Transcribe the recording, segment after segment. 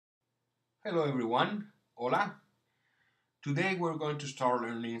Hello everyone, hola. Today we're going to start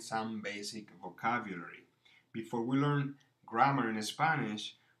learning some basic vocabulary. Before we learn grammar in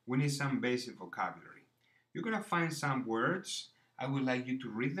Spanish, we need some basic vocabulary. You're going to find some words. I would like you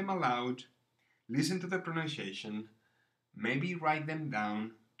to read them aloud, listen to the pronunciation, maybe write them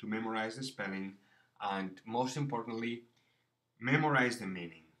down to memorize the spelling, and most importantly, memorize the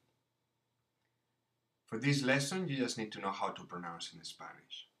meaning. For this lesson, you just need to know how to pronounce in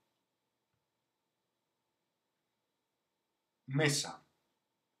Spanish. Mesa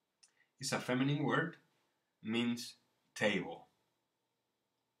is a feminine word, means table.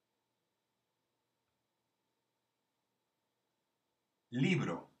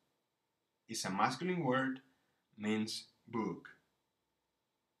 Libro is a masculine word, means book.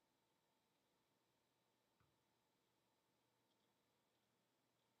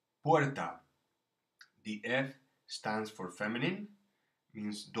 Puerta, the F stands for feminine,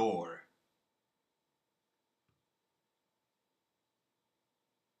 means door.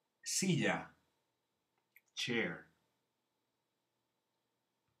 Silla, chair.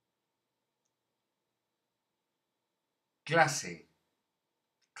 Clase,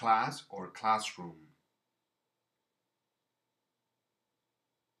 class or classroom.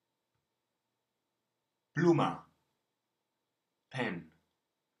 Pluma, pen.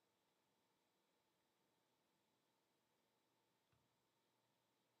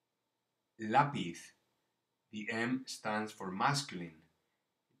 Lápiz, the M stands for masculine,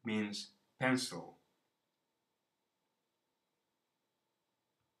 it means pencil.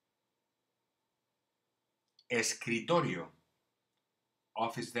 Escritorio,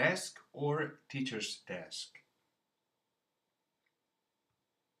 office desk or teacher's desk.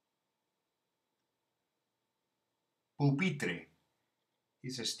 Pupitre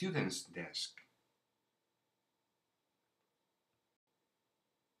is a student's desk.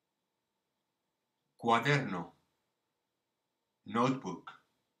 Cuaderno, notebook.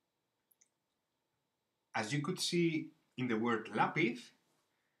 As you could see in the word lápiz,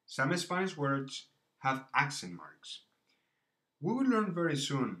 some Spanish words have accent marks. We will learn very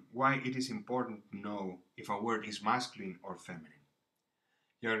soon why it is important to know if a word is masculine or feminine.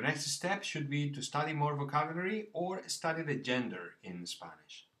 Your next step should be to study more vocabulary or study the gender in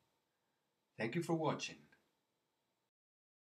Spanish. Thank you for watching.